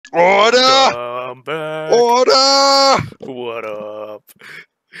Order! I'm back. Order! What up?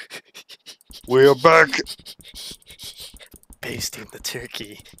 We're back. Pasting the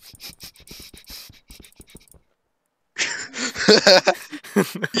turkey.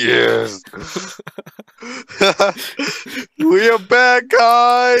 Yes. We are back,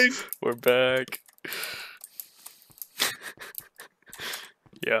 guys. We're back.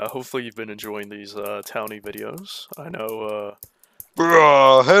 Yeah, hopefully you've been enjoying these Towny videos. I know,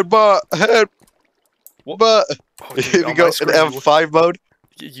 Bro, head What? butt. oh, dude, Here we on go my in screen, F5 mode.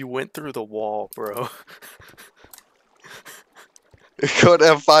 you went through the wall, bro. Go in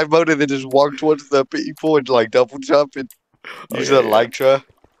F5 mode and then just walk towards the people and like double jump and use yeah, the Lytra.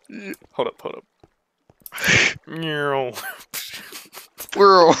 Hold up. Meow.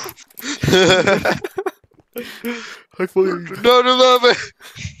 Bro. High five. No, love it.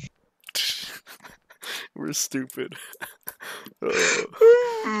 We're stupid.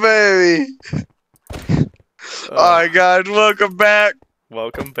 Baby. Alright, guys, welcome back.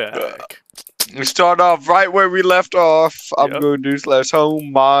 Welcome back. We start off right where we left off. I'm Yep. going to do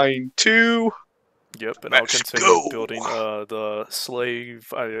 /home mine 2. Yep, and Let's I'll continue go. building the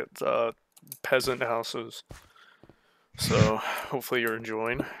slave peasant houses. So hopefully you're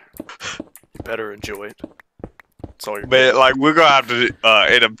enjoying. You better enjoy it. That's all you're Man, like, we're gonna have to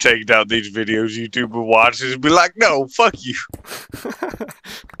end up taking down these videos YouTube will watch and be like, no, fuck you.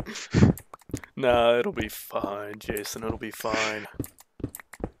 Nah, it'll be fine, Jason. It'll be fine.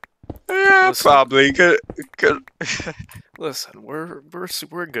 Yeah, Listen. probably. Cause Listen, we're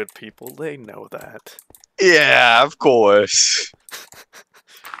good people. They know that. yeah, of course.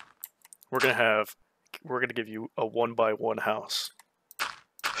 We're gonna give you a 1x1 house.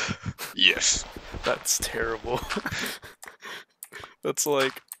 Yes. That's terrible. That's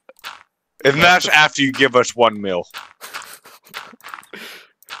like. And that's after you give us 1 mil.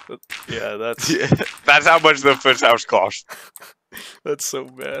 Yeah, that's Yeah, that's how much the first house cost. that's so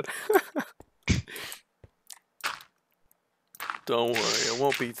bad. Don't worry, it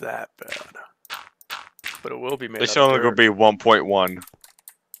won't be that bad. But it will be made. It's out of only gonna dirt. be 1.1.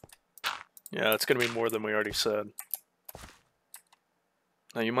 Yeah, it's gonna be more than we already said.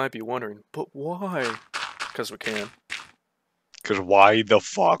 Now you might be wondering, but why? Because we can. Cause why the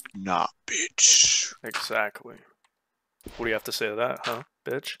fuck not, bitch? Exactly. What do you have to say to that, huh,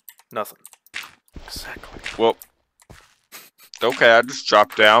 bitch? Nothing. Exactly. Well, okay, I just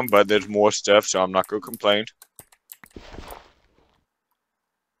dropped down, but there's more stuff, so I'm not gonna complain.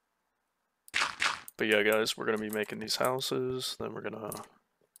 But yeah, guys, we're gonna be making these houses. Then we're gonna.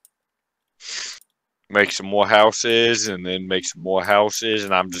 Make some more houses, and then make some more houses,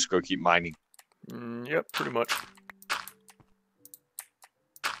 and I'm just gonna keep mining. Yep, pretty much.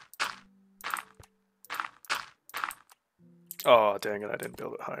 Oh, dang it, I didn't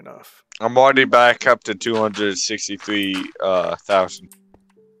build it high enough. I'm already back up to 263,000.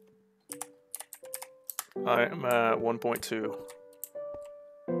 I am at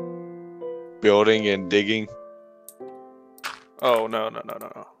 1.2. Building and digging. Oh, no.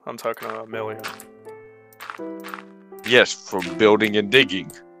 I'm talking about a million. Yes, for building and digging.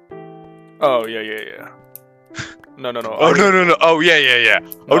 Oh, yeah. No. Oh, no. Oh, yeah.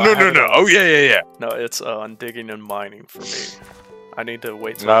 Oh, no. Oh, yeah. No, it's on digging and mining for me. I need to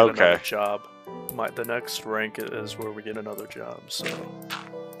wait till I get another job. The next rank is where we get another job, so...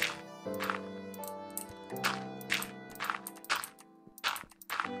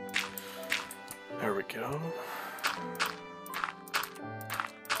 There we go.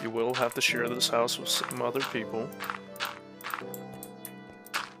 You will have to share this house with some other people.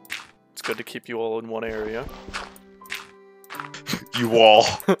 It's good to keep you all in one area. You all.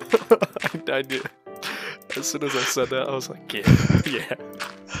 I did. As soon as I said that, I was like, yeah.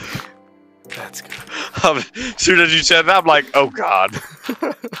 That's good. As soon as you said that, I'm like, oh god.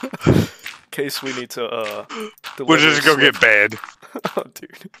 In case we need to, We're just gonna get banned. Oh,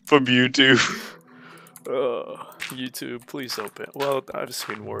 dude. From YouTube. YouTube, please don't ban. Well, I've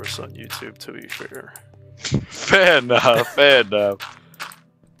seen worse on YouTube, to be fair. Fair enough.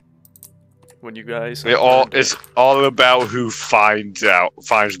 When you guys... It's all about who finds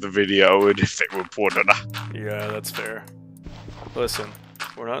the video and if they report it or not. Yeah, that's fair. Listen,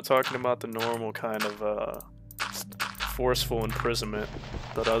 we're not talking about the normal kind of, forceful imprisonment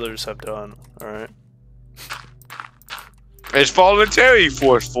that others have done, alright? It's voluntary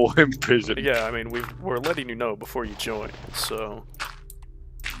forceful imprisonment. Yeah, I mean, we're letting you know before you join, so...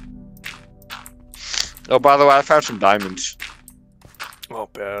 Oh, by the way, I found some diamonds. Oh,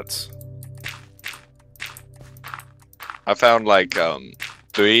 bats. I found like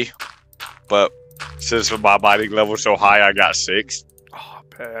 3, but since my mining level's so high, I got 6. Oh,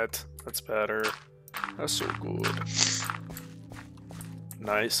 Pat, that's better. That's so good.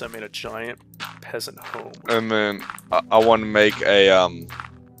 Nice, I made a giant peasant home. And then I want to make a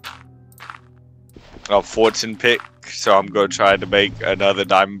fortune pick, so I'm gonna try to make another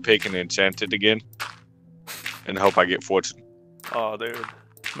diamond pick and enchant it again, and hope I get fortune. Oh, dude,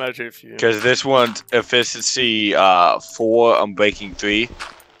 imagine if you. Because this one's efficiency 4, I'm breaking 3,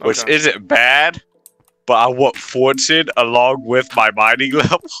 which isn't bad, but I want fortune along with my mining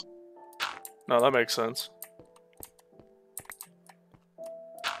level. No, that makes sense.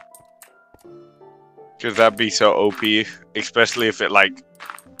 Because that'd be so OP, especially if it like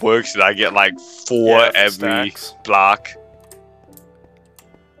works and I get like 4 every block.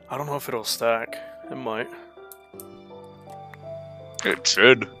 I don't know if it'll stack. It might. It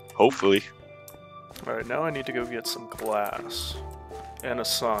should, hopefully. Alright, now I need to go get some glass. And a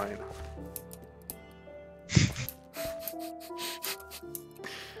sign.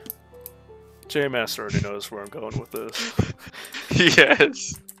 J-Master already knows where I'm going with this.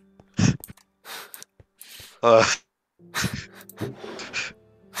 Yes.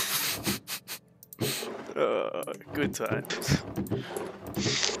 Good times.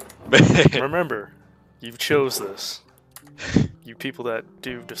 Man. Remember, you chose this. You people that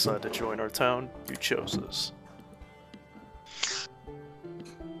do decide to join our town, you chose this.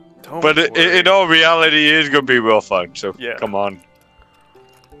 But in all reality, it is gonna be real fun. So yeah. Come on,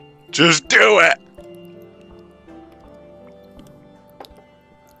 just do it.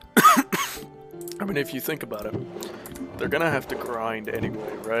 I mean, if you think about it, they're gonna have to grind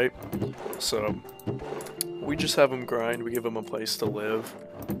anyway, right? So we just have them grind. We give them a place to live,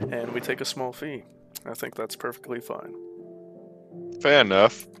 and we take a small fee. I think that's perfectly fine. Fair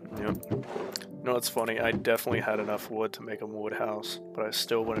enough. Yep. No, it's funny. I definitely had enough wood to make a wood house, but I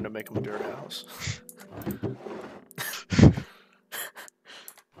still wanted to make them a dirt house.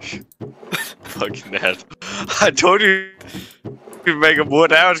 Fucking ass. I told you to make a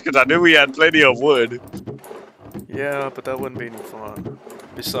wood house because I knew we had plenty of wood. Yeah, but that wouldn't be any fun.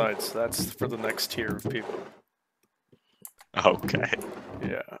 Besides, that's for the next tier of people. Okay.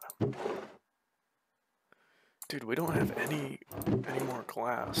 Yeah. Dude, we don't have any more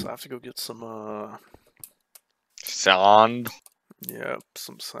glass. I have to go get some, Sand? Yep,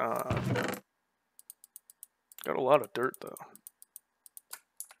 some sand. Got a lot of dirt, though.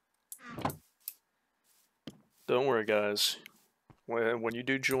 Don't worry, guys. When you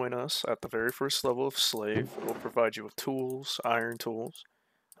do join us at the very first level of slave, we'll provide you with tools, iron tools,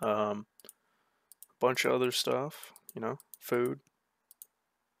 a bunch of other stuff, you know, food.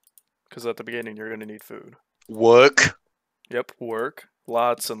 Because at the beginning, you're going to need food. Work. Yep, work.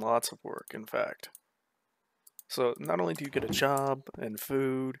 Lots and lots of work, in fact. So not only do you get a job and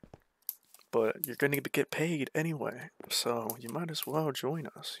food, but you're going to get paid anyway. So you might as well join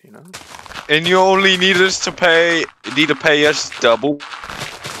us, you know? And you only need to pay us double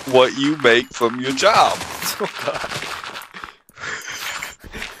what you make from your job. Oh god.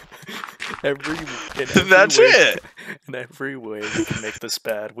 That's it. In every way we can make this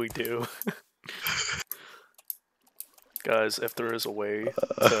bad, we do. Guys, if there is a way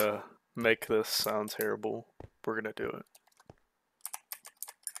to make this sound terrible, we're gonna do it.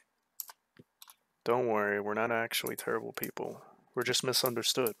 Don't worry, we're not actually terrible people. We're just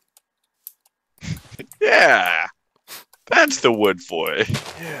misunderstood. Yeah, that's the word for it.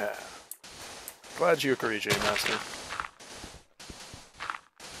 Yeah. Glad you agree, J-Master.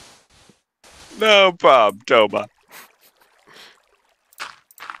 No problem, Toba.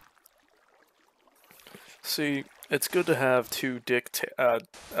 See, it's good to have two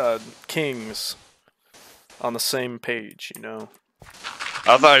kings on the same page, you know?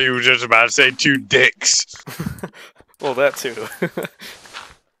 I thought you were just about to say 2 dicks. Well, that too.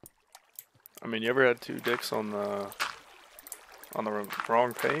 I mean, you ever had 2 dicks on the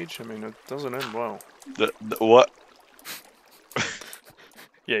wrong page? I mean, it doesn't end well. The what?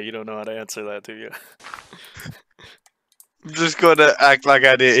 Yeah, you don't know how to answer that, do you? I'm just gonna act like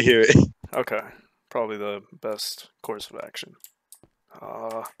I didn't hear it. Okay, probably the best course of action.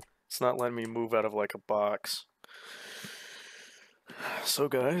 It's not letting me move out of like a box. So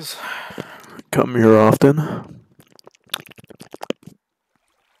guys, come here often.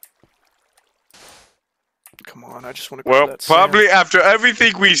 Come on, I just want to grab that probably sand. After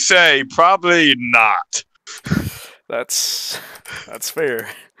everything we say, probably not. That's fair.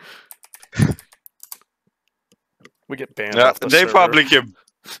 We get banned off the server.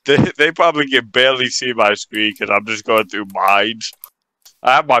 They probably can barely see my screen because I'm just going through mines.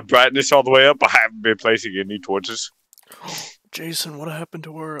 I have my brightness all the way up. I haven't been placing any torches. Jason, what happened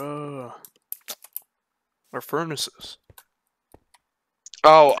to our furnaces?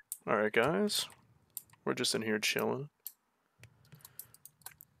 Oh. Alright, guys. We're just in here chilling.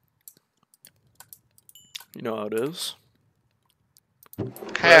 You know how it is.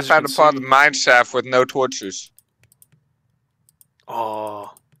 Hey, I found a part of the mine shaft with no torches.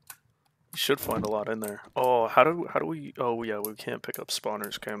 Oh, you should find a lot in there. Oh, how do we? Oh yeah, we can't pick up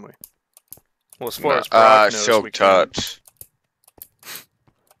spawners, can we? Well, as far as Brock knows, Silk we can. touch.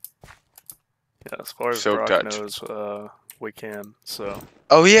 Yeah, as far as Silk Brock touch. knows, we can. So.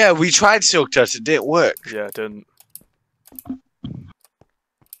 Oh yeah, we tried silk touch. It didn't work. Yeah, it didn't.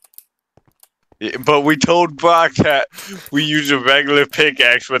 Yeah, but we told Brock that we use a regular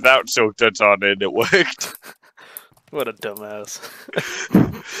pickaxe without silk touch on it, and it worked. What a dumbass.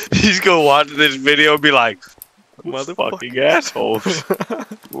 He's gonna watch this video and be like, motherfucking assholes.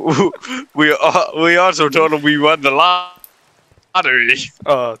 we also told him we won the lottery.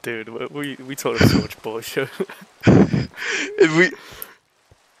 Oh, dude, we told him so much bullshit.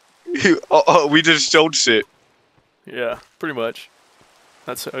 We just showed shit. Yeah, pretty much.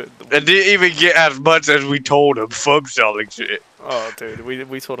 That's and didn't even get as much as we told him from selling shit. Oh, dude,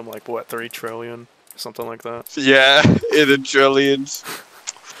 we told him like what, 3 trillion, something like that. Yeah, in the trillions.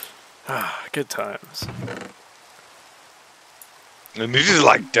 Good times. And he's just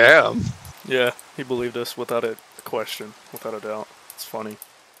like, damn. Yeah, he believed us without a question, without a doubt. It's funny.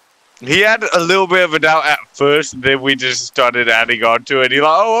 He had a little bit of a doubt at first, then we just started adding on to it. He's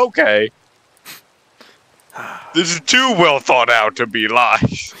like, oh, okay. This is too well thought out to be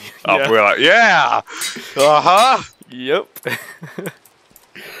lies. Yeah. We're like, yeah. Uh-huh. Yep.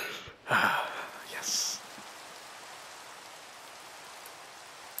 Yes.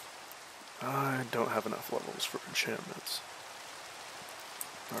 I don't have enough levels for enchantments.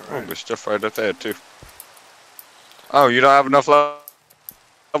 Alright. Oh, there's stuff right up there, too. Oh, you don't have enough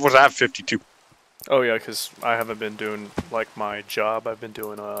levels? I have 52. Oh, yeah, because I haven't been doing, like, my job. I've been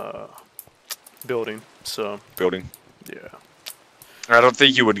doing, building, so... Building. Yeah. I don't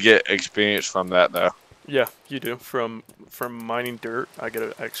think you would get experience from that, though. Yeah, you do. From mining dirt, I get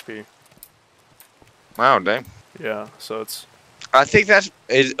an XP. Wow, dang. Yeah, so it's... I think that's...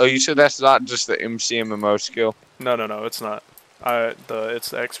 Oh, you said that's not just the MCMMO skill? No, it's not. It's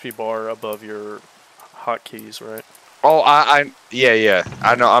the XP bar above your hotkeys, right? Oh, yeah.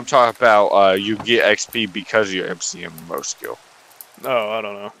 I know. I'm talking about you get XP because of your MCMMO skill. Oh, I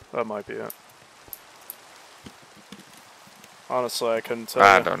don't know. That might be it. Honestly, I couldn't tell.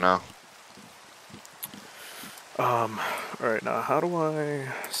 I don't know. Alright, now how do I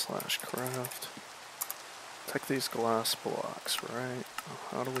 /craft? Take these glass blocks, right?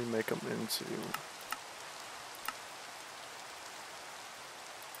 How do we make them into...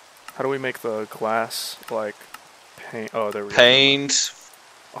 How do we make the glass, like, paint? Oh, there we go. Panes.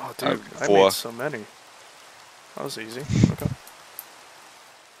 Oh, dude, I made so many. That was easy. Okay.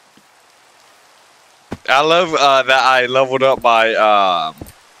 I love that I leveled up my,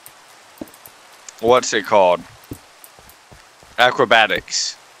 what's it called?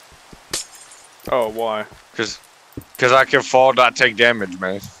 Acrobatics. Oh, why? Cause I can fall, not take damage,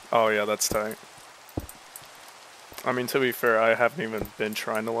 man. Oh, yeah, that's tight. I mean, to be fair, I haven't even been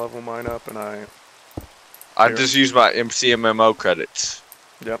trying to level mine up, and I just use my MCMMO credits.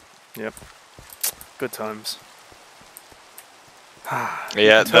 Yep. Good times.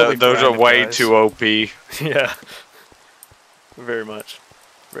 Yeah, those are way too OP. Yeah. Very much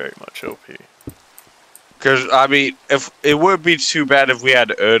OP. Because, I mean, if it would be too bad if we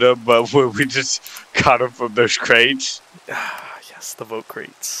had earned them, but we just got them from those crates. Yes, the vote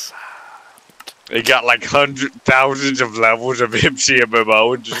crates. They got like thousands of levels of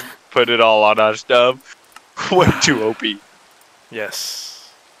MCMMO and just put it all on our stuff. Way too OP.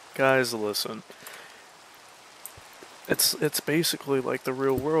 Yes. Guys, listen. It's basically like the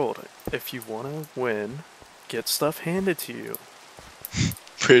real world. If you want to win, get stuff handed to you.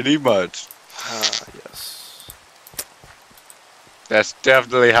 Pretty much. Yes. That's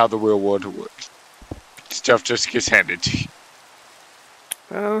definitely how the real world works. Stuff just gets handed to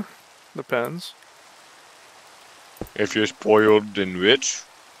you. Depends. If you're spoiled and rich.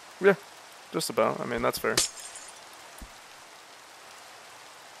 Yeah, just about. I mean, that's fair.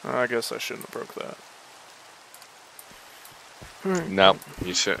 I guess I shouldn't have broke that. No,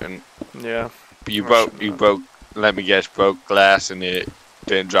 you shouldn't. Yeah. You broke, let me guess, broke glass and it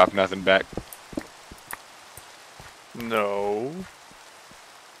didn't drop nothing back. No.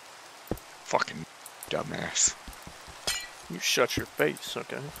 Fucking dumbass. You shut your face,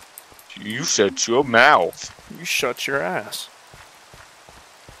 okay? You shut your mouth. You shut your ass.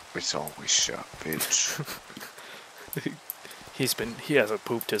 It's always shut, bitch. He hasn't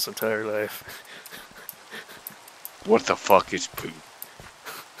pooped his entire life. What the fuck is poop?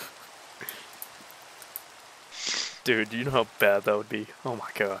 Dude, you know how bad that would be? Oh my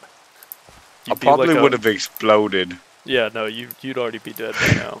god. I probably would have exploded. Yeah, no, you'd already be dead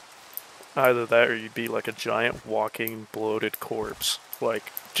by now. Either that or you'd be like a giant walking bloated corpse.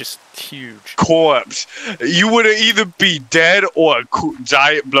 Like, just huge. Corpse. You would either be dead or a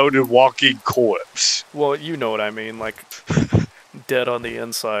giant bloated walking corpse. Well, you know what I mean, like, dead on the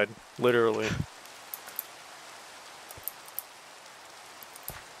inside, literally.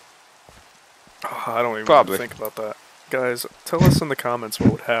 Oh, I don't even want to think about that. Guys, tell us in the comments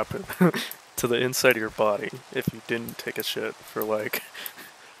what would happen to the inside of your body if you didn't take a shit for, like...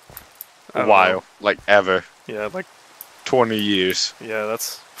 a while. Like, ever. Yeah, like... 20 years. Yeah,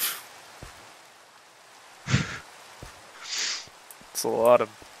 that's... It's a lot of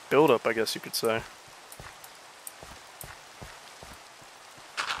build-up, I guess you could say.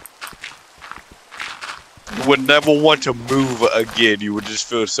 You would never want to move again. You would just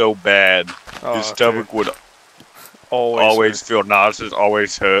feel so bad. Oh, your stomach would always feel nauseous,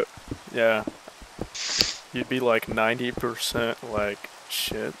 always hurt. Yeah. You'd be like 90% like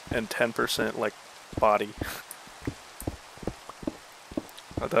shit and 10% like body.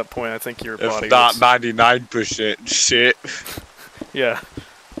 At that point, I think your body. If not 99% shit. Yeah.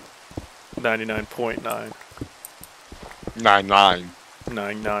 99.9. 99.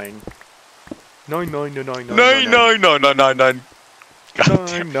 99. 99.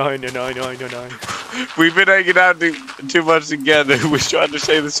 We've been hanging out too much together. We're trying to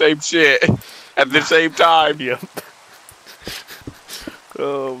say the same shit at the same time. Yep.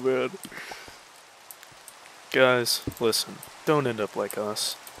 Oh man. Guys, listen. Don't end up like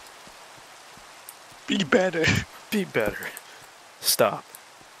us. Be better. Be better. Stop.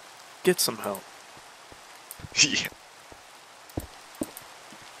 Get some help. Yeah.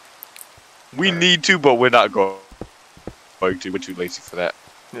 We need to, but we're not going to. We're too lazy for that.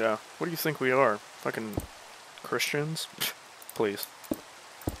 Yeah. What do you think we are? Fucking Christians? Please.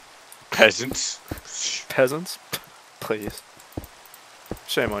 Peasants. Peasants? Please.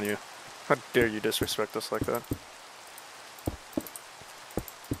 Shame on you. How dare you disrespect us like that?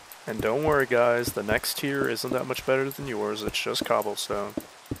 And don't worry guys, the next tier isn't that much better than yours, it's just cobblestone.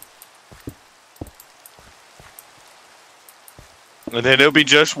 And then it'll be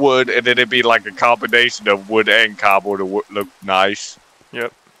just wood, and then it'll be like a combination of wood and cobble to look nice.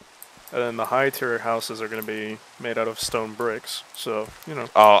 Yep. And then the high tier houses are going to be made out of stone bricks, so, you know.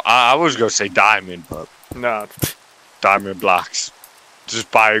 Oh, I was going to say diamond, but... Nah. Diamond blocks.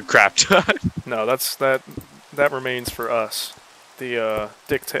 Just buy a crap ton. No, that remains for us. The,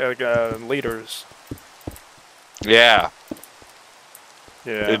 leaders. Yeah.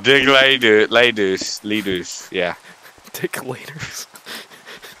 Yeah. The dig leaders, yeah. Dick leaders.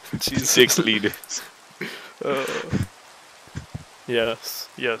 Jesus. Dick leaders. Yes,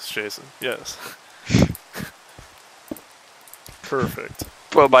 Jason, yes. Perfect.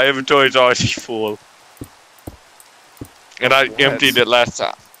 Well, my inventory's already full. And I emptied it last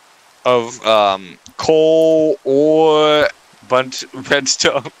time. Of, coal or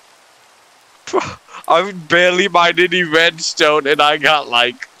redstone. I barely mined any redstone and I got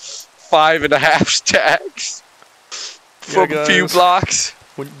like 5.5 stacks. From a few blocks.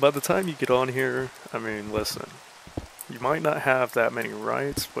 By the time you get on here, I mean, listen. You might not have that many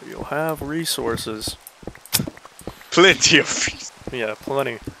rights, but you'll have resources. Plenty of. Yeah,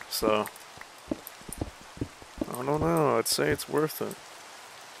 plenty. So, I don't know. I'd say it's worth it.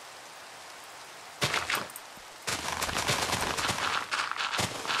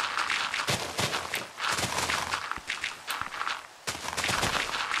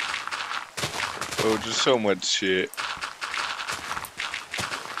 Oh, just so much shit.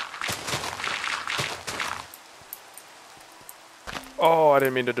 Oh, I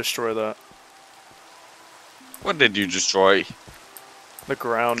didn't mean to destroy that. What did you destroy? The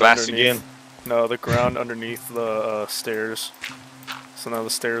ground Glass underneath. again? No, the ground underneath the stairs. So now the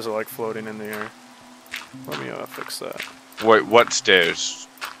stairs are like floating in the air. Let me fix that. Wait, what stairs?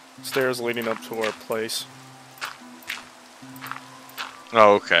 Stairs leading up to our place.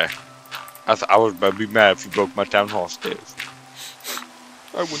 Oh, okay. I was about to be mad if you broke my town hall stairs.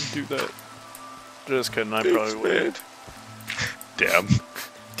 I wouldn't do that. Just kidding, I probably would. Damn.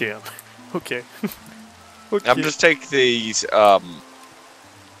 Damn. Okay. Okay. I'm just take these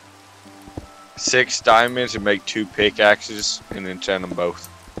 6 diamonds and make 2 pickaxes and then turn them both.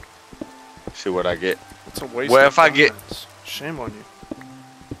 See what I get. It's a waste Well, of if I get diamonds. Shame on you.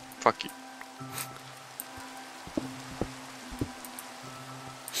 Fuck you.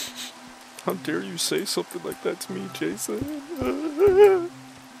 How dare you say something like that to me, Jason?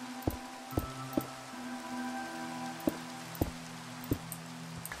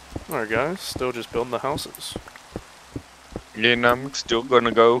 Alright guys, still just building the houses. And I'm still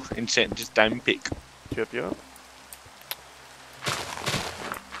gonna go and send this diamond pick. Yep, yep.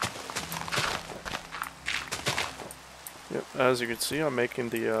 Yep, as you can see, I'm making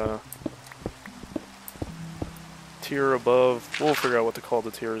the tier above. We'll figure out what to call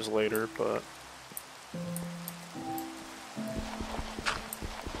the tiers later, but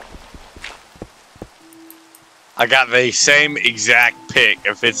I got the same exact pick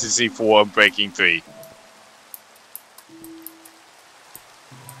efficiency 4 and breaking 3.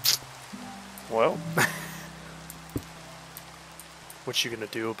 well, what you gonna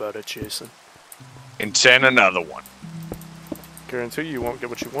do about it, Jason? And send another one. Guarantee you won't get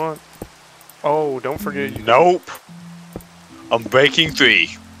what you want. Oh, don't forget you. Nope. I'm breaking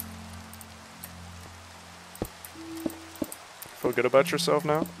 3. Feel good about yourself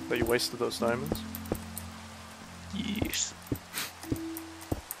now that you wasted those diamonds? Yes.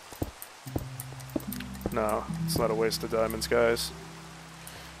 No, it's not a waste of diamonds, guys.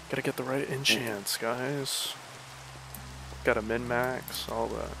 Gotta get the right enchants, guys. Gotta min-max, all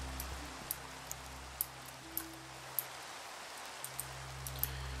that.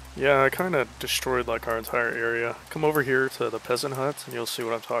 Yeah, I kinda destroyed like our entire area. Come over here to the peasant huts and you'll see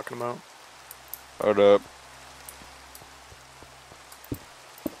what I'm talking about. Hold up.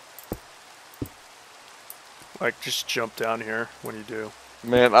 Like, just jump down here when you do.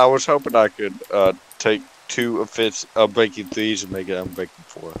 Man, I was hoping I could take 2 breaking 3s and make it unbreaking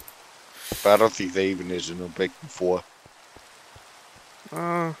 4. But I don't think there even is an unbreaking 4.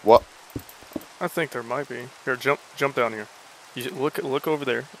 What? I think there might be. Here, jump down here. You look over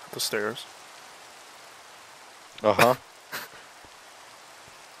there at the stairs. Uh-huh.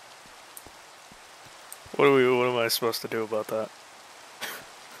 What am I supposed to do about that?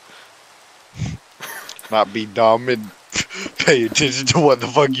 Not be dumb and pay attention to what the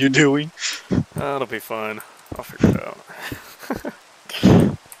fuck you're doing. That'll be fine. I'll figure it out.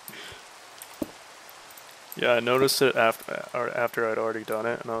 Yeah, I noticed it after I'd already done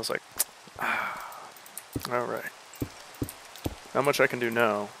it, and I was like, alright. Not much I can do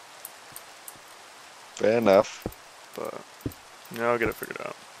now, Fair enough. but now I'll get it figured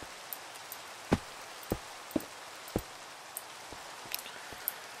out.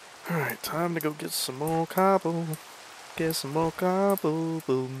 Alright, time to go get some more cobble. Get some more cobble.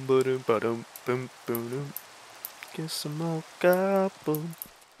 Boom, ba-dum, ba-dum, boom, boom. Get some more cobble.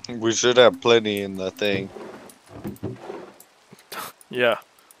 We should have plenty in the thing. Yeah.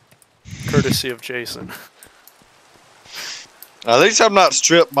 Courtesy of Jason. At least I'm not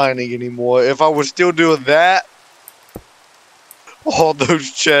strip mining anymore. If I was still doing that, all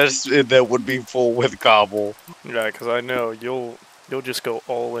those chests in there would be full with cobble. Yeah, because I know you'll just go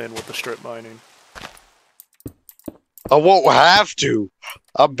all in with the strip mining. I won't have to.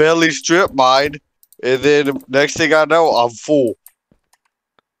 I barely strip mine, and then next thing I know, I'm full.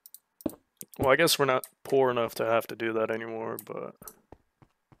 Well, I guess we're not poor enough to have to do that anymore, but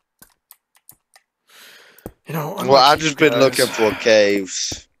you know, Well, I've just been looking for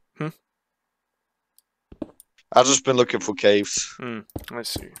caves. I've just been looking for caves. I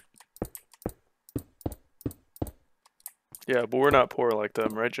see. Yeah, but we're not poor like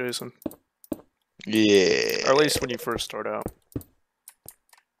them, right, Jason? Yeah. Or at least when you first start out.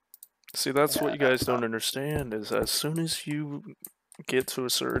 See, that's what you guys don't understand, is as soon as you get to a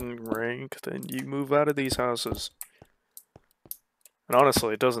certain rank, then you move out of these houses. And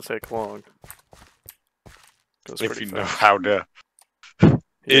honestly, it doesn't take long. Goes If you pretty know fast. how to. Yeah.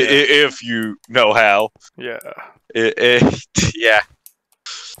 If you know how. Yeah. Yeah.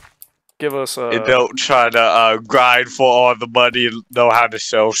 Give us a... And don't try to grind for all the money and know how to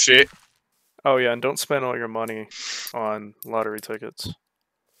sell shit. Oh yeah, and don't spend all your money on lottery tickets.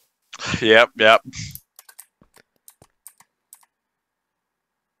 Yep.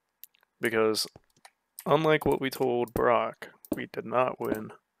 Because, unlike what we told Brock, we did not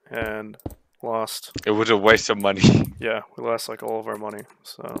win, and lost... It was a waste of money. Yeah, we lost like all of our money,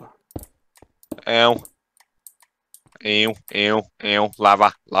 so... Ow. Ew.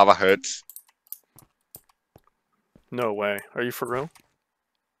 Lava hurts. No way. Are you for real?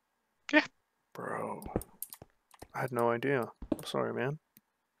 Yeah. Bro. I had no idea. I'm sorry, man.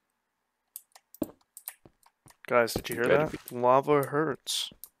 Guys, did you hear that? Lava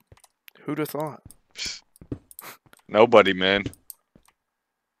hurts. Who'd have thought? Nobody, man.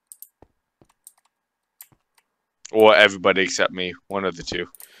 Or everybody except me. One of the two.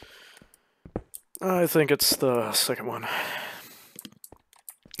 I think it's the second one.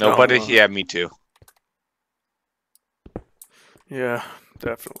 Nobody? Yeah, me too. Yeah,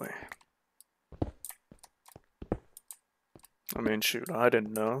 definitely. I mean, shoot, I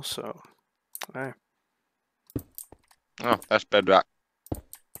didn't know, so... Hey. Oh, that's bedrock.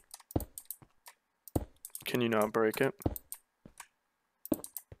 Can you not break it?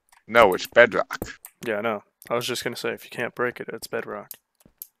 No, it's bedrock. Yeah, I know. I was just gonna say, if you can't break it, it's bedrock.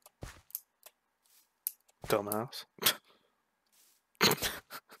 Dumbass.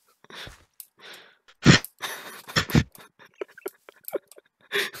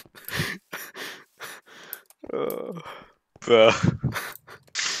 Bro.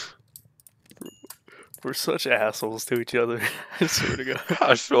 We're such assholes to each other. I swear to God.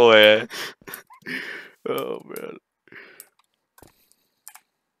 I swear. Oh man.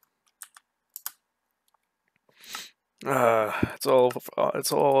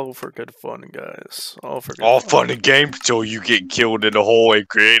 It's all for good fun, guys. All for good All fun. fun and games until you get killed in the hallway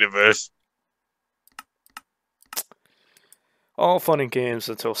creativerse. All fun and games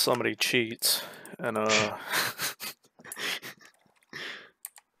until somebody cheats. And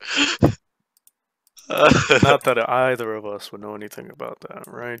not that either of us would know anything about that,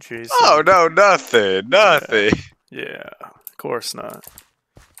 right, Jason? Oh no, nothing. Nothing. Yeah, of course not.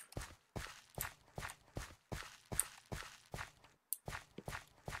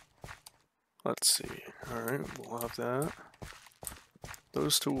 Let's see. Alright, we'll have that.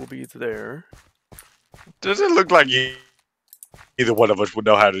 Those two will be there. Does it look like either one of us would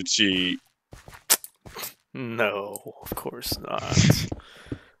know how to cheat? No, of course not.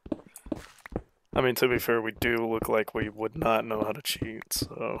 I mean, to be fair, we do look like we would not know how to cheat,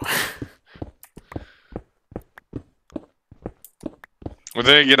 so... Well,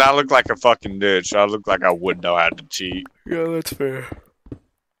 then again, I look like a fucking nerd, so I look like I would know how to cheat. Yeah, that's fair.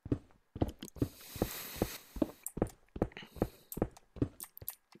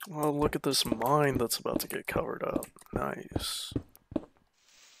 Well, look at this mine that's about to get covered up. Nice.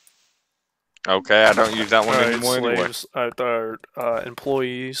 Okay, I don't use that one Alright, anymore slaves,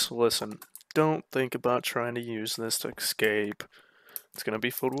 employees, listen. Don't think about trying to use this to escape. It's gonna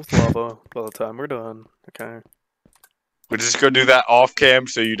be filled with lava by the time we're done, okay? We're just gonna do that off cam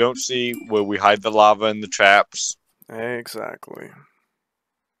so you don't see where we hide the lava and the traps. Exactly.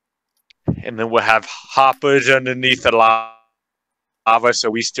 And then we'll have hoppers underneath the lava so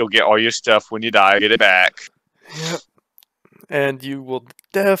we still get all your stuff when you die. Get it back. Yep. And you will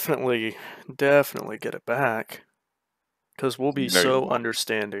definitely get it back. Because we'll be so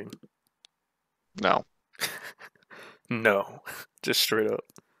understanding. No. No. Just straight up.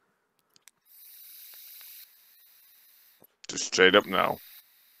 Just straight up no.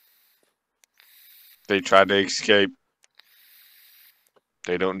 They tried to escape.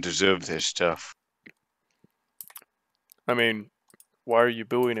 They don't deserve this stuff. I mean, why are you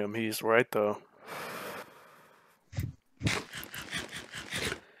booing him? He's right, though.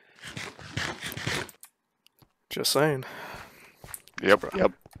 Just saying. Yep.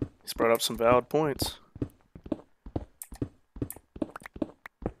 He's brought up some valid points.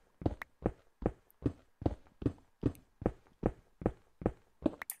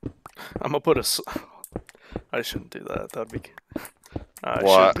 I'm gonna put a... I shouldn't do that. That'd be... I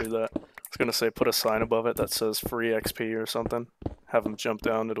shouldn't do that. I was gonna say put a sign above it that says free XP or something. Have him jump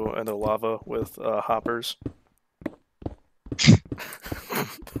down into lava with hoppers.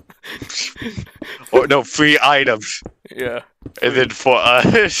 Oh no, free items. Yeah. And then for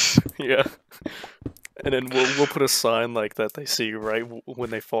us. Yeah. And then we'll put a sign like that they see right when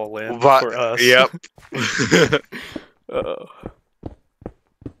they fall in But, for us. Yep.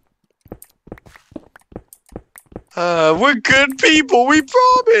 We're good people, we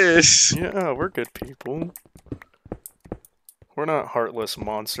promise! Yeah, we're good people. We're not heartless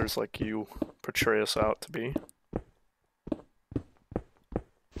monsters like you portray us out to be.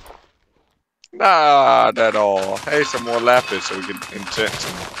 Not at all. Hey, some more lapis so we can insert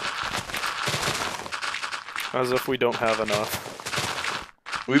some. As if we don't have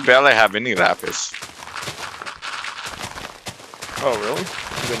enough. We barely have any lapis. Oh, really?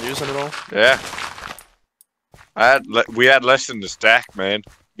 You been using it all? Yeah. We had less than the stack, man.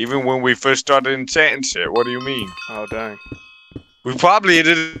 Even when we first started enchanting shit. What do you mean? Oh, dang. We probably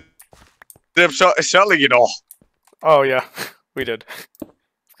ended up selling it all. Oh, yeah. We did.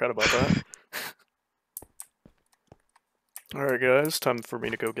 Forgot about that. Alright, guys. Time for me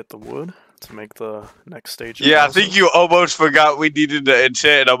to go get the wood to make the next stage of Yeah, I think you almost forgot we needed to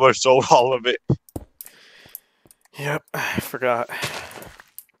enchant and almost sold all of it. Yep, I forgot.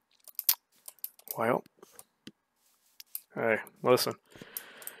 Well. Hey, listen.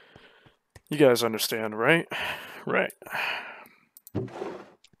 You guys understand, right? Right.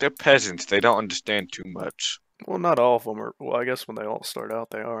 They're peasants. They don't understand too much. Well, not all of them are. Well, I guess when they all start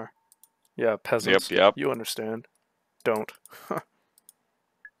out, they are. Yeah, peasants. Yep. You understand. Don't.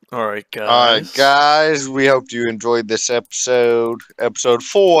 Alright, guys. Alright, guys. We hope you enjoyed this episode. Episode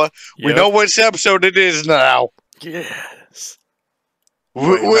 4. Yep. We know which episode it is now. Yes.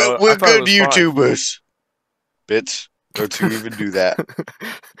 We're good YouTubers. Bitch, don't you even do that.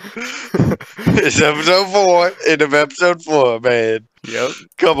 It's episode 4. End of episode 4, man. Yep.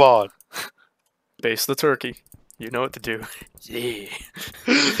 Come on. Base the turkey. You know what to do. Yeah.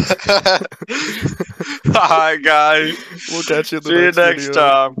 Alright, guys. We'll catch you in the See you next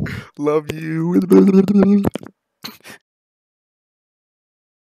time. Love you.